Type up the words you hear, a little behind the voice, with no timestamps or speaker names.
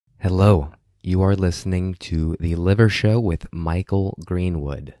Hello, you are listening to The Liver Show with Michael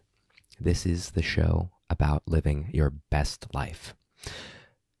Greenwood. This is the show about living your best life.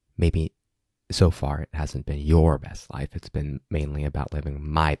 Maybe so far it hasn't been your best life. It's been mainly about living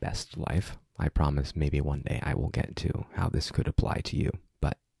my best life. I promise maybe one day I will get to how this could apply to you.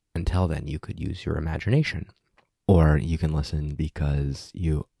 But until then, you could use your imagination. Or you can listen because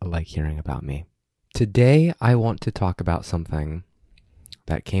you like hearing about me. Today, I want to talk about something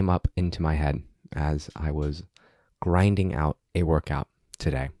that came up into my head as I was grinding out a workout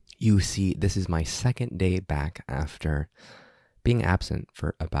today. You see, this is my second day back after being absent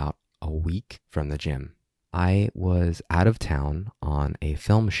for about a week from the gym. I was out of town on a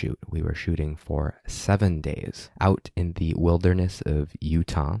film shoot. We were shooting for 7 days out in the wilderness of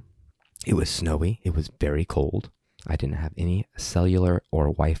Utah. It was snowy. It was very cold. I didn't have any cellular or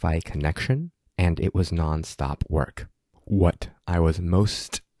Wi-Fi connection, and it was nonstop work. What I was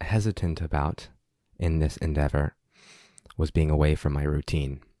most hesitant about in this endeavor was being away from my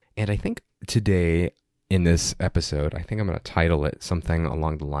routine. And I think today in this episode, I think I'm going to title it something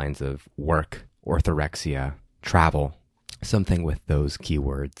along the lines of work, orthorexia, travel, something with those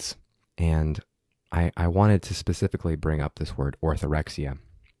keywords. And I wanted to specifically bring up this word orthorexia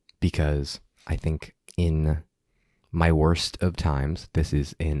because I think in my worst of times, this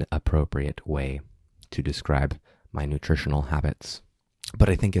is an appropriate way to describe my nutritional habits. But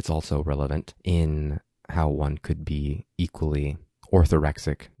I think it's also relevant in how one could be equally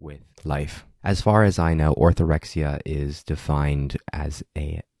orthorexic with life. As far as I know, orthorexia is defined as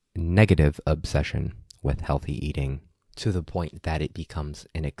a negative obsession with healthy eating to the point that it becomes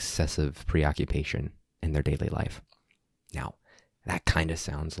an excessive preoccupation in their daily life. Now, that kind of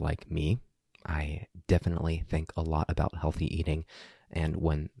sounds like me. I definitely think a lot about healthy eating, and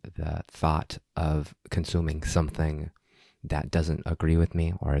when the thought of consuming something that doesn't agree with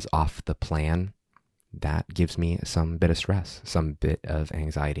me or is off the plan, that gives me some bit of stress, some bit of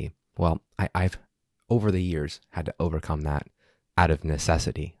anxiety. Well, I've over the years had to overcome that out of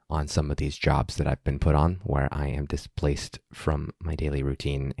necessity on some of these jobs that I've been put on where I am displaced from my daily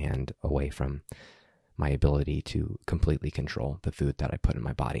routine and away from my ability to completely control the food that I put in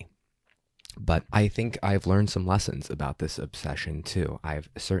my body. But I think I've learned some lessons about this obsession too. I've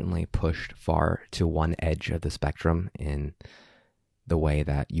certainly pushed far to one edge of the spectrum in the way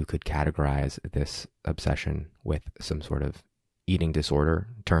that you could categorize this obsession with some sort of eating disorder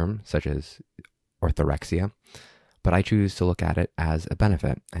term, such as orthorexia. But I choose to look at it as a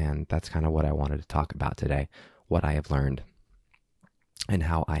benefit, and that's kind of what I wanted to talk about today, what I have learned and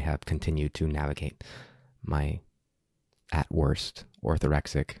how I have continued to navigate my, at worst,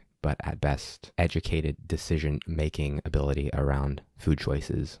 orthorexic, but at best, educated decision-making ability around food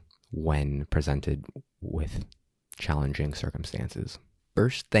choices when presented with challenging circumstances.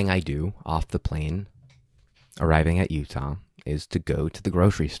 First thing I do off the plane, arriving at Utah, is to go to the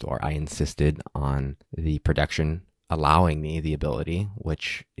grocery store. I insisted on the production allowing me the ability,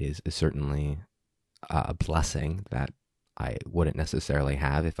 which is certainly a blessing that I wouldn't necessarily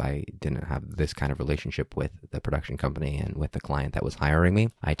have if I didn't have this kind of relationship with the production company and with the client that was hiring me.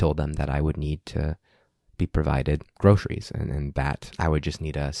 I told them that I would need to be provided groceries and that I would just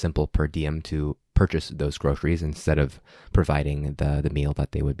need a simple per diem to purchase those groceries instead of providing the meal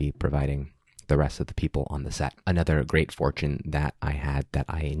that they would be providing the rest of the people on the set. Another great fortune that I had that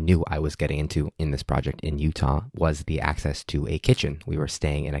I knew I was getting into in this project in Utah was the access to a kitchen. We were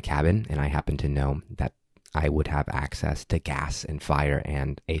staying in a cabin and I happened to know that I would have access to gas and fire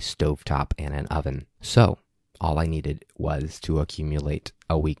and a stovetop and an oven. So all I needed was to accumulate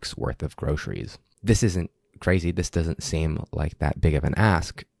a week's worth of groceries. This isn't crazy. This doesn't seem like that big of an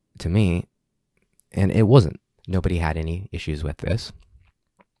ask to me. And it wasn't. Nobody had any issues with this.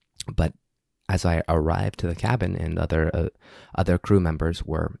 But as I arrived to the cabin and other crew members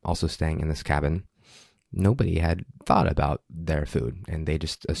were also staying in this cabin, nobody had thought about their food. And they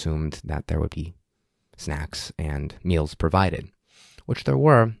just assumed that there would be snacks and meals provided, which there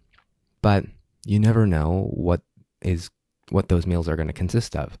were, but you never know what those meals are going to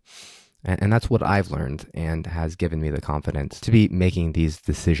consist of. And that's what I've learned and has given me the confidence to be making these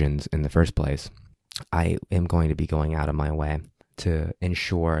decisions in the first place. I am going to be going out of my way to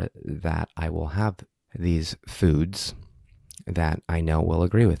ensure that I will have these foods that I know will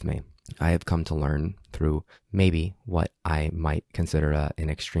agree with me. I have come to learn through maybe what I might consider an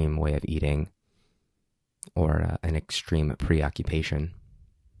extreme way of eating or an extreme preoccupation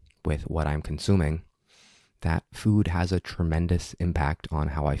with what I'm consuming, that food has a tremendous impact on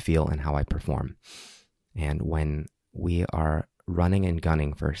how I feel and how I perform. And when we are running and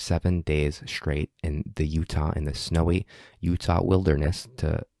gunning for 7 days straight in the snowy Utah wilderness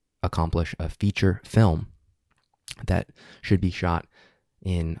to accomplish a feature film that should be shot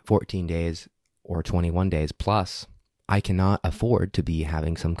in 14 days or 21 days plus, I cannot afford to be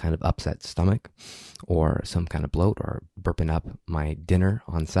having some kind of upset stomach or some kind of bloat or burping up my dinner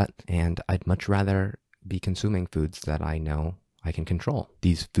on set. And I'd much rather be consuming foods that I know I can control.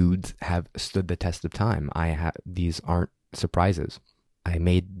 These foods have stood the test of time. These aren't surprises. I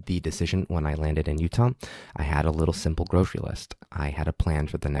made the decision when I landed in Utah. I had a little simple grocery list. I had a plan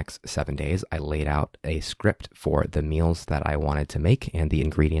for the next 7 days. I laid out a script for the meals that I wanted to make and the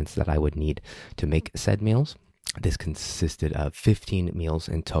ingredients that I would need to make said meals. This consisted of 15 meals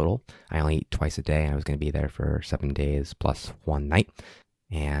in total. I only eat twice a day, and I was going to be there for 7 days plus one night.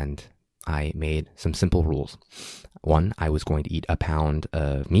 And I made some simple rules. One, I was going to eat a pound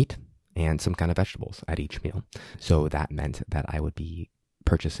of meat and some kind of vegetables at each meal. So that meant that I would be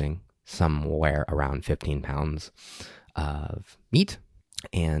purchasing somewhere around 15 pounds of meat,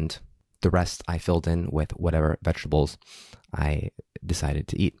 and the rest I filled in with whatever vegetables I decided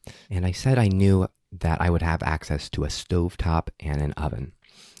to eat. And I said I knew that I would have access to a stovetop and an oven.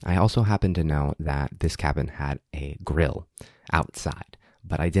 I also happened to know that this cabin had a grill outside,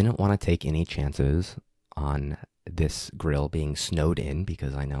 but I didn't want to take any chances on this grill being snowed in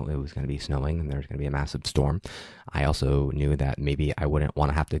because I know it was going to be snowing and there's going to be a massive storm. I also knew that maybe I wouldn't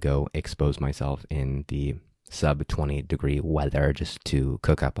want to have to go expose myself in the sub 20 degree weather just to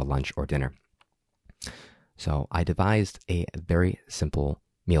cook up a lunch or dinner. So I devised a very simple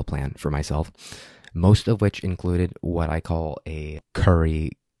meal plan for myself, most of which included what I call a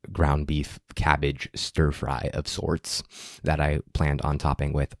curry ground beef cabbage stir fry of sorts that I planned on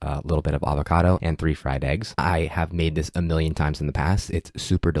topping with a little bit of avocado and 3 fried eggs. I have made this a million times in the past. It's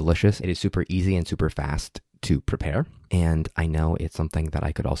super delicious. It is super easy and super fast to prepare. And I know it's something that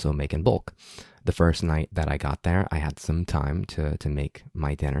I could also make in bulk. The first night that I got there, I had some time to make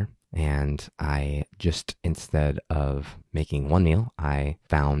my dinner. And I just, instead of making one meal, I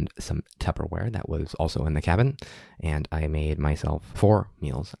found some Tupperware that was also in the cabin, and I made myself 4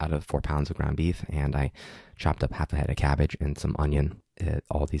 meals out of 4 pounds of ground beef, and I chopped up half a head of cabbage and some onion,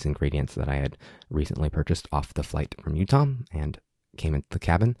 all these ingredients that I had recently purchased off the flight from Utah, and came into the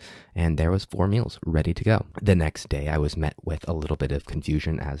cabin, and there was 4 meals ready to go. The next day, I was met with a little bit of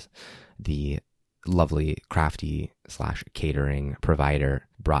confusion as the lovely crafty / catering provider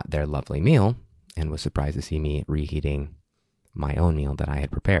brought their lovely meal and was surprised to see me reheating my own meal that I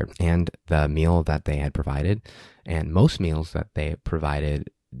had prepared. And the meal that they had provided, and most meals that they provided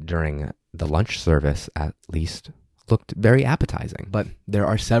during the lunch service at least, looked very appetizing. But there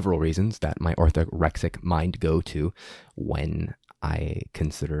are several reasons that my orthorexic mind go to when I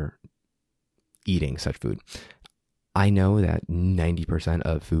consider eating such food. I know that 90%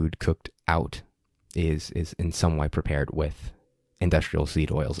 of food cooked out is in some way prepared with industrial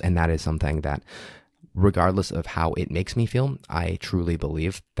seed oils. And that is something that, regardless of how it makes me feel, I truly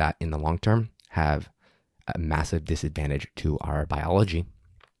believe that in the long term have a massive disadvantage to our biology.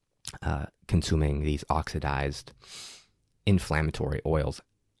 Consuming these oxidized inflammatory oils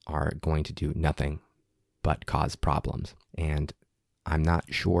are going to do nothing but cause problems. And I'm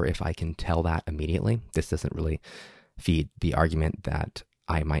not sure if I can tell that immediately. This doesn't really feed the argument that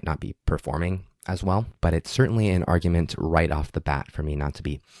I might not be performing as well, but it's certainly an argument right off the bat for me not to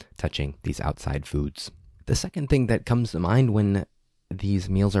be touching these outside foods. The second thing that comes to mind when these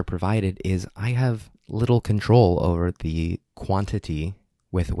meals are provided is I have little control over the quantity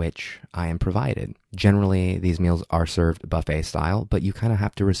with which I am provided. Generally, these meals are served buffet style, but you kind of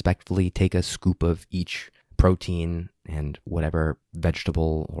have to respectfully take a scoop of each protein and whatever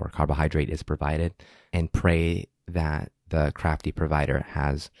vegetable or carbohydrate is provided and pray that the crafty provider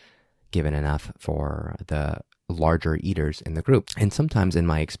has given enough for the larger eaters in the group. And sometimes in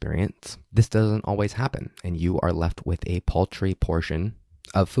my experience, this doesn't always happen, and you are left with a paltry portion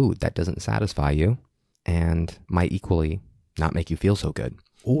of food that doesn't satisfy you and might equally not make you feel so good.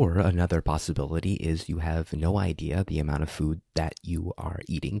 Or another possibility is you have no idea the amount of food that you are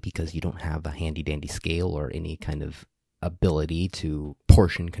eating because you don't have a handy dandy scale or any kind of ability to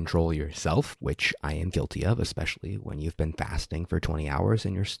portion control yourself, which I am guilty of, especially when you've been fasting for 20 hours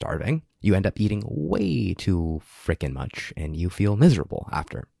and you're starving. You end up eating way too frickin' much and you feel miserable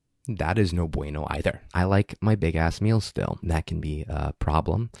after. That is no bueno either. I like my big ass meals still. That can be a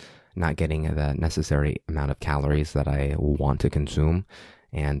problem, not getting the necessary amount of calories that I want to consume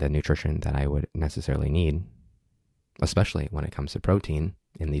and the nutrition that I would necessarily need, especially when it comes to protein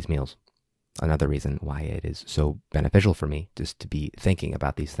in these meals. Another reason why it is so beneficial for me just to be thinking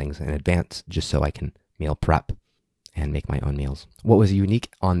about these things in advance, just so I can meal prep and make my own meals. What was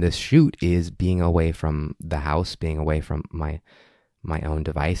unique on this shoot is being away from the house, being away from my my own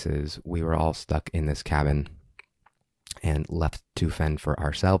devices, we were all stuck in this cabin and left to fend for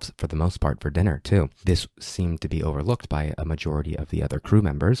ourselves for the most part for dinner too. This seemed to be overlooked by a majority of the other crew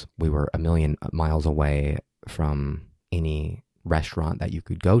members. We were a million miles away from any restaurant that you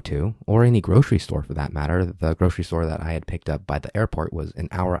could go to, or any grocery store for that matter. The grocery store that I had picked up by the airport was an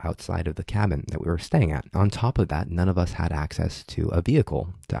hour outside of the cabin that we were staying at. On top of that, none of us had access to a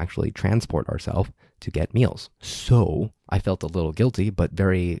vehicle to actually transport ourselves to get meals. So I felt a little guilty, but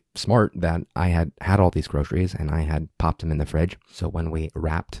very smart that I had all these groceries and I had popped them in the fridge. So when we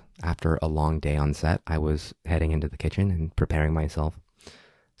wrapped after a long day on set, I was heading into the kitchen and preparing myself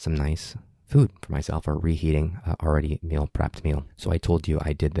some nice food for myself, or reheating already meal prepped meal. So I told you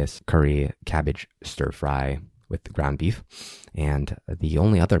I did this curry cabbage stir fry with ground beef, and the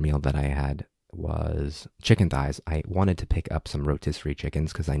only other meal that I had was chicken thighs. I wanted to pick up some rotisserie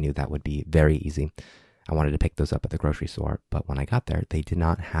chickens because I knew that would be very easy. I wanted to pick those up at the grocery store, but when I got there, they did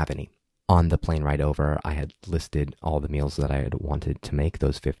not have any. On the plane ride over, I had listed all the meals that I had wanted to make.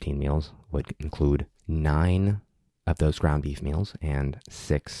 Those 15 meals would include 9 of those ground beef meals and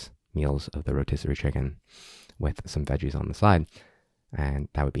 6 meals of the rotisserie chicken with some veggies on the side, and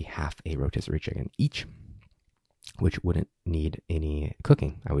that would be half a rotisserie chicken each, which wouldn't need any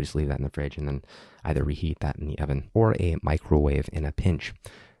cooking. I would just leave that in the fridge and then either reheat that in the oven or a microwave in a pinch.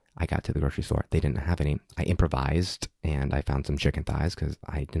 I got to the grocery store. They didn't have any. I improvised and I found some chicken thighs because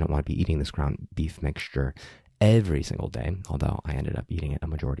I didn't want to be eating this ground beef mixture every single day, although I ended up eating it a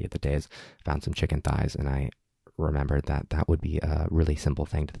majority of the days. Found some chicken thighs, and I remembered that that would be a really simple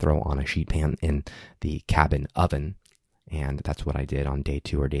thing to throw on a sheet pan in the cabin oven, and that's what I did on day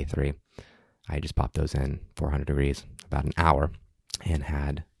 2 or day 3. I just popped those in 400 degrees about an hour and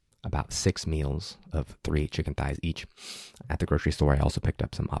had about 6 meals of 3 chicken thighs each. At the grocery store, I also picked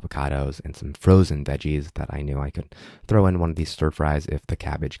up some avocados and some frozen veggies that I knew I could throw in one of these stir fries if the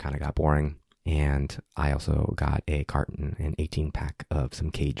cabbage kind of got boring. And I also got a carton and 18-pack of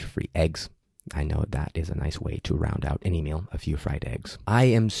some cage-free eggs. I know that is a nice way to round out any meal, a few fried eggs. I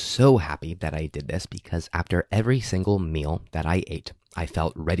am so happy that I did this because after every single meal that I ate, I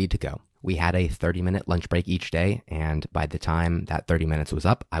felt ready to go. We had a 30-minute lunch break each day, and by the time that 30 minutes was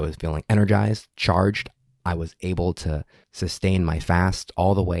up, I was feeling energized, charged. I was able to sustain my fast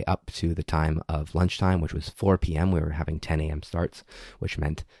all the way up to the time of lunchtime, which was 4 p.m. We were having 10 a.m. starts, which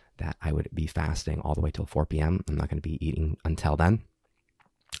meant that I would be fasting all the way till 4 p.m. I'm not going to be eating until then.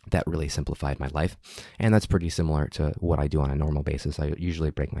 That really simplified my life, and that's pretty similar to what I do on a normal basis. I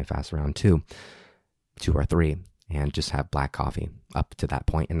usually break my fast around 2 or 3, and just have black coffee up to that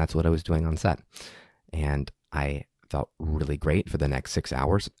point, and that's what I was doing on set. And I felt really great for the next 6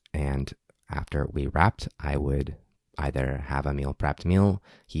 hours, and after we wrapped, I would either have a meal prepped meal,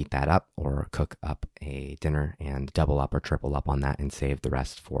 heat that up, or cook up a dinner and double up or triple up on that and save the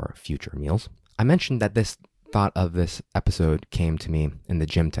rest for future meals. I mentioned that this thought of this episode came to me in the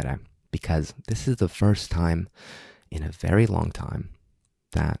gym today because this is the first time in a very long time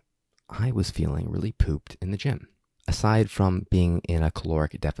that I was feeling really pooped in the gym. Aside from being in a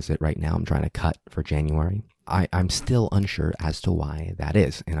caloric deficit right now, I'm trying to cut for January. I'm still unsure as to why that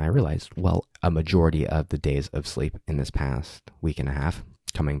is. And I realized, well, a majority of the days of sleep in this past week and a half,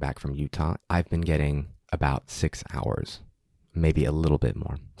 coming back from Utah, I've been getting about 6 hours, maybe a little bit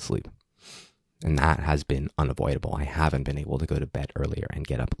more sleep. And that has been unavoidable. I haven't been able to go to bed earlier and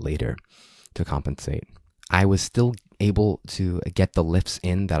get up later to compensate. I was still able to get the lifts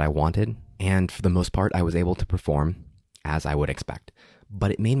in that I wanted, and for the most part, I was able to perform as I would expect.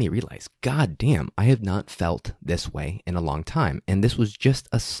 But it made me realize, God damn, I have not felt this way in a long time. And this was just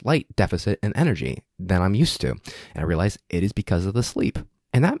a slight deficit in energy than I'm used to. And I realized it is because of the sleep.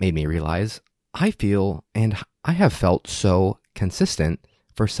 And that made me realize I feel and I have felt so consistent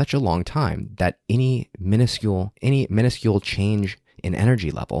for such a long time that any minuscule change in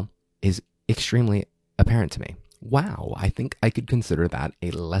energy level is extremely apparent to me. Wow, I think I could consider that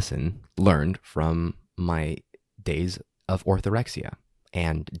a lesson learned from my days of orthorexia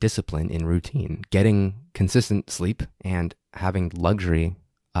and discipline in routine. Getting consistent sleep and having luxury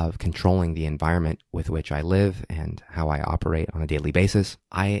of controlling the environment with which I live and how I operate on a daily basis,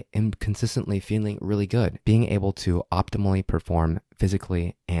 I am consistently feeling really good, being able to optimally perform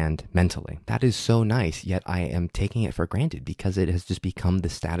physically and mentally. That is so nice, yet I am taking it for granted because it has just become the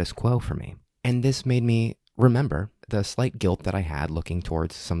status quo for me. And this made me remember the slight guilt that I had looking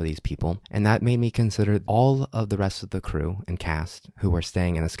towards some of these people, and that made me consider all of the rest of the crew and cast who were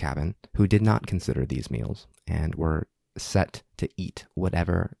staying in this cabin who did not consider these meals and were set to eat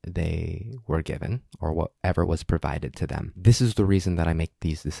whatever they were given or whatever was provided to them. This is the reason that I make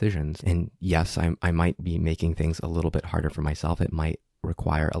these decisions. And yes, I might be making things a little bit harder for myself. It might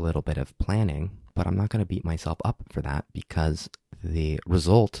require a little bit of planning, but I'm not going to beat myself up for that because the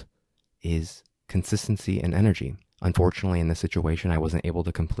result is consistency and energy. Unfortunately, in this situation, I wasn't able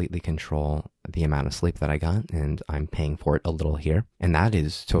to completely control the amount of sleep that I got, and I'm paying for it a little here. And that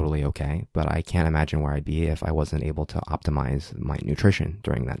is totally okay, but I can't imagine where I'd be if I wasn't able to optimize my nutrition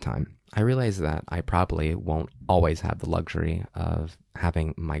during that time. I realize that I probably won't always have the luxury of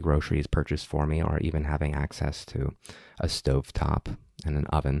having my groceries purchased for me or even having access to a stovetop and an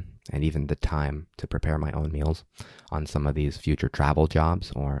oven and even the time to prepare my own meals on some of these future travel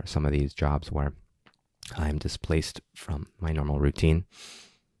jobs or some of these jobs where I'm displaced from my normal routine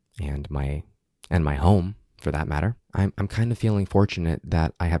and my home for that matter. I'm kind of feeling fortunate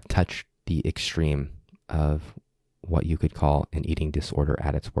that I have touched the extreme of what you could call an eating disorder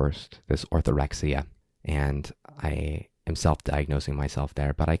at its worst, this orthorexia. And I am self-diagnosing myself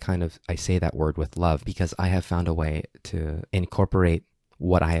there, but I say that word with love because I have found a way to incorporate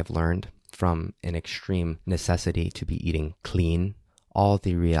what I have learned from an extreme necessity to be eating clean, all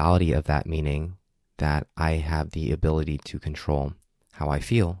the reality of that meaning that I have the ability to control how I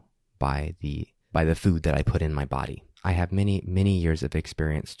feel by the food that I put in my body. I have many, many years of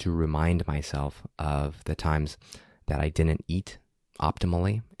experience to remind myself of the times that I didn't eat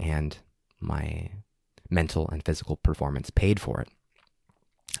optimally and my mental and physical performance paid for it.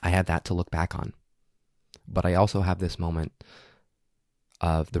 I had that to look back on. But I also have this moment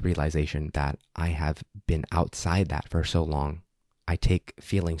of the realization that I have been outside that for so long. I take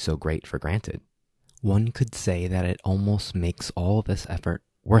feeling so great for granted. One could say that it almost makes all this effort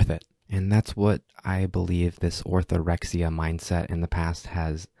worth it. And that's what I believe this orthorexia mindset in the past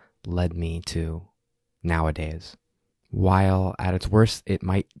has led me to nowadays. While at its worst, it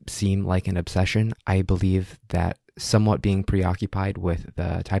might seem like an obsession, I believe that somewhat being preoccupied with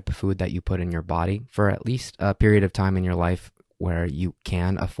the type of food that you put in your body for at least a period of time in your life where you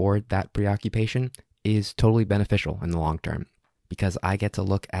can afford that preoccupation is totally beneficial in the long term. Because I get to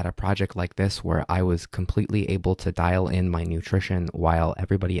look at a project like this where I was completely able to dial in my nutrition while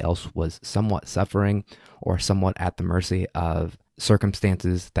everybody else was somewhat suffering or somewhat at the mercy of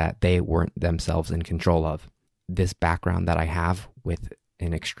circumstances that they weren't themselves in control of. This background that I have with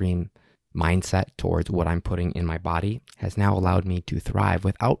an extreme mindset towards what I'm putting in my body has now allowed me to thrive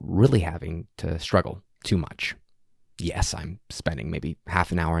without really having to struggle too much. Yes, I'm spending maybe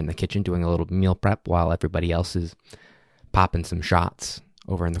half an hour in the kitchen doing a little meal prep while everybody else is popping some shots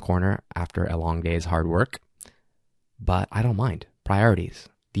over in the corner after a long day's hard work. But I don't mind. Priorities.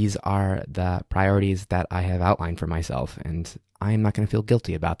 These are the priorities that I have outlined for myself, and I am not going to feel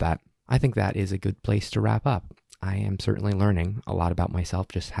guilty about that. I think that is a good place to wrap up. I am certainly learning a lot about myself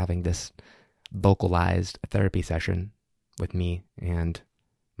just having this vocalized therapy session with me and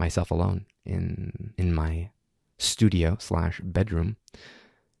myself alone in my studio/bedroom.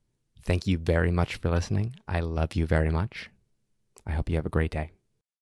 Thank you very much for listening. I love you very much. I hope you have a great day.